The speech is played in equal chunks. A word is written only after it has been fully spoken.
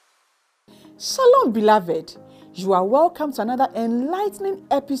Shalom, beloved. You are welcome to another enlightening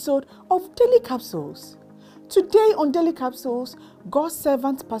episode of Daily Capsules. Today on Daily Capsules, God's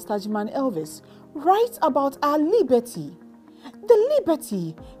servant Pastor Jiman Elvis writes about our liberty. The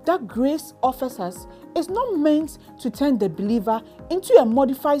liberty that grace offers us is not meant to turn the believer into a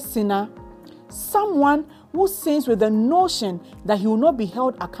modified sinner, someone who sins with the notion that he will not be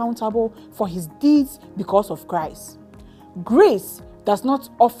held accountable for his deeds because of Christ. Grace does not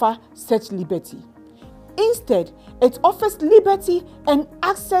offer such liberty. Instead, it offers liberty and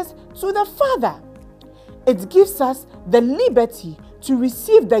access to the Father. It gives us the liberty to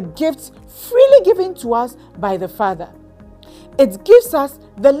receive the gifts freely given to us by the Father. It gives us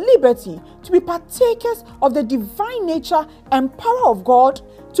the liberty to be partakers of the divine nature and power of God,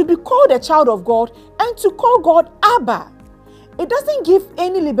 to be called a child of God, and to call God Abba. It doesn't give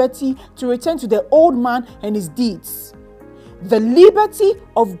any liberty to return to the old man and his deeds. The liberty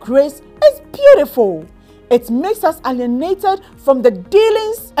of grace is beautiful. It makes us alienated from the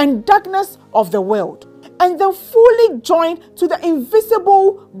dealings and darkness of the world, and then fully joined to the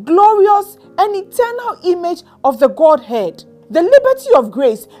invisible, glorious, and eternal image of the Godhead. The liberty of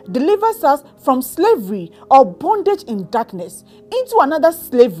grace delivers us from slavery or bondage in darkness into another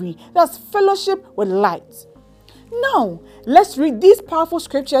slavery, that's fellowship with light. Now, let's read these powerful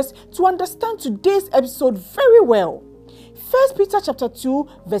scriptures to understand today's episode very well. 1 Peter chapter 2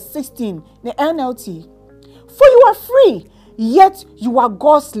 verse 16, the NLT. For you are free, yet you are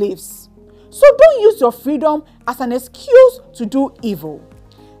God's slaves. So don't use your freedom as an excuse to do evil.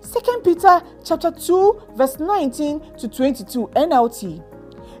 2 Peter chapter 2 verse 19 to 22, NLT.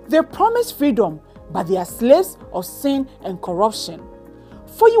 They promise freedom, but they are slaves of sin and corruption.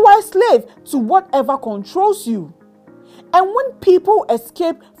 For you are a slave to whatever controls you. And when people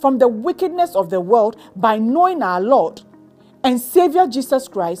escape from the wickedness of the world by knowing our Lord and Savior Jesus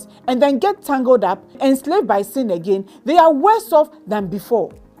Christ, and then get tangled up, enslaved by sin again, they are worse off than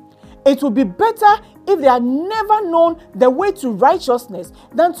before. It would be better if they had never known the way to righteousness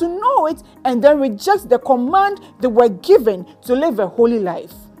than to know it and then reject the command they were given to live a holy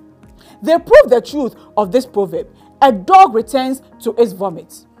life. They prove the truth of this proverb: a dog returns to its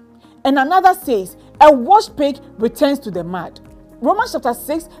vomit. And another says, a washed pig returns to the mud. Romans chapter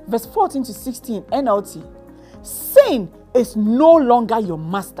 6 verse 14 to 16, NLT. Sin is no longer your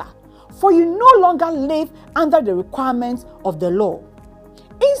master, for you no longer live under the requirements of the law.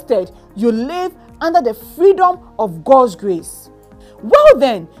 Instead, you live under the freedom of God's grace. Well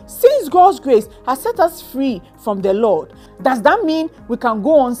then, since God's grace has set us free from the Lord, does that mean we can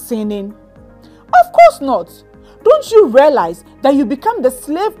go on sinning? Of course not. Don't you realize that you become the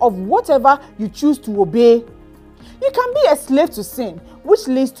slave of whatever you choose to obey? You can be a slave to sin, which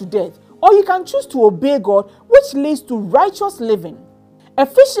leads to death, or you can choose to obey God, which leads to righteous living.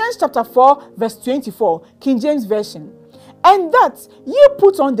 Ephesians chapter 4 verse 24, King James Version. And that ye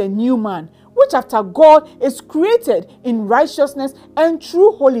put on the new man, which after God is created in righteousness and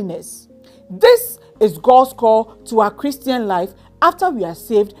true holiness. This is God's call to our Christian life after we are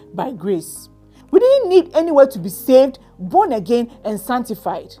saved by grace. We didn't need anywhere to be saved, born again, and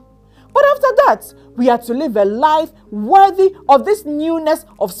sanctified. But after that, we are to live a life worthy of this newness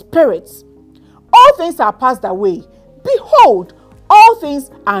of spirits. All things are passed away. Behold, all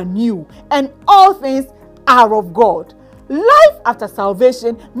things are new, and all things are of God. Life after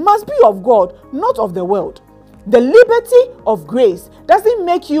salvation must be of God, not of the world. The liberty of grace doesn't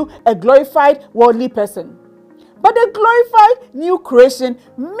make you a glorified worldly person, but a glorified new creation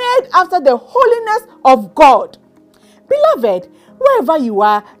made after the holiness of God. Beloved, wherever you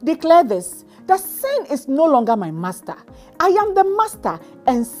are, declare this: that sin is no longer my master. I am the master,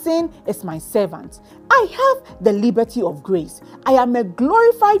 and sin is my servant. I have the liberty of grace. I am a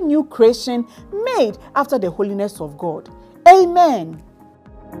glorified new creation made after the holiness of God. Amen.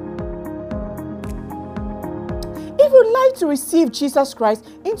 If you'd like to receive Jesus Christ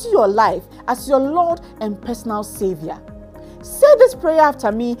into your life as your Lord and personal Savior, say this prayer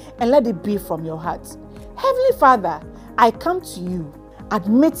after me and let it be from your heart. Heavenly Father, I come to you,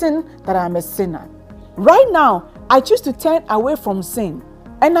 admitting that I am a sinner. Right now, I choose to turn away from sin,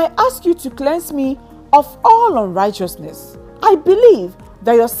 and I ask you to cleanse me of all unrighteousness. I believe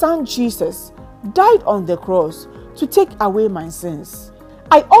that your Son Jesus died on the cross to take away my sins.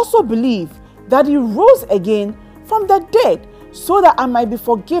 I also believe that he rose again from the dead so that I might be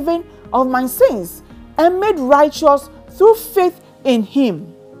forgiven of my sins and made righteous through faith in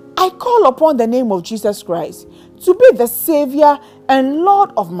him. I call upon the name of Jesus Christ to be the Savior and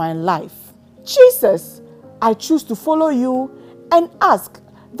Lord of my life. Jesus, I choose to follow you and ask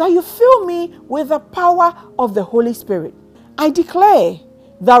that you fill me with the power of the Holy Spirit. I declare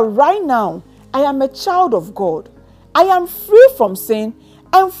that right now I am a child of God. I am free from sin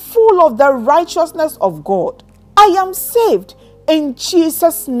and full of the righteousness of God. I am saved in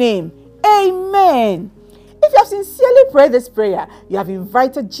Jesus' name. Amen. If you have sincerely prayed this prayer, you have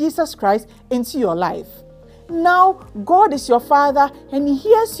invited Jesus Christ into your life. Now, God is your Father and He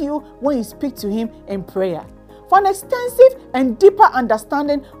hears you when you speak to Him in prayer. For an extensive and deeper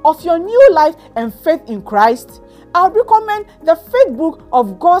understanding of your new life and faith in Christ, I would recommend the faith book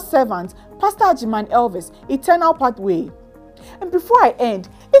of God's servant, Pastor Ajiman Elvis, Eternal Pathway. And before I end,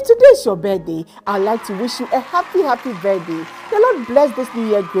 if today is your birthday, I'd like to wish you a happy birthday. The Lord bless this new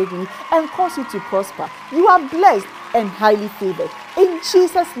year greatly and cause you to prosper. You are blessed and highly favored. In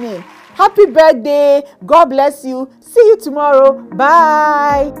Jesus' name, happy birthday. God bless you. See you tomorrow.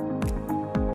 Bye.